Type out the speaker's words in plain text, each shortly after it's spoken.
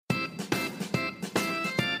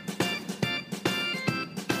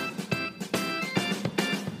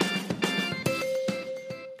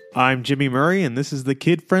I'm Jimmy Murray, and this is the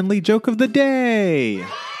kid-friendly joke of the day.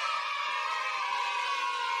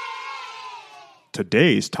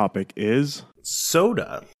 Today's topic is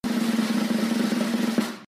soda.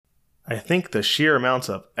 I think the sheer amounts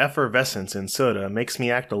of effervescence in soda makes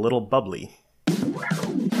me act a little bubbly.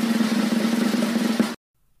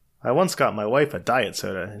 I once got my wife a diet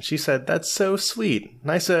soda, and she said, "That's so sweet."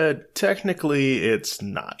 And I said, "Technically, it's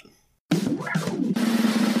not."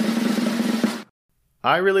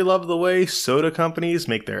 I really love the way soda companies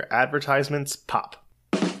make their advertisements pop.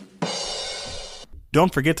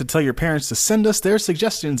 Don't forget to tell your parents to send us their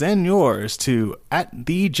suggestions and yours to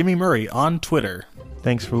 @TheJimmyMurray on Twitter.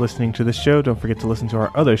 Thanks for listening to the show. Don't forget to listen to our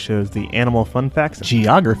other shows, the Animal Fun Facts,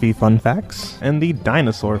 Geography Fun Facts, and the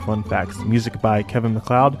Dinosaur Fun Facts. Music by Kevin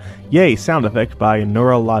MacLeod. Yay! Sound effect by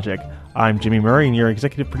Neurologic. I'm Jimmy Murray, and your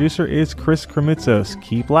executive producer is Chris Kremitzos.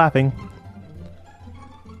 Keep laughing.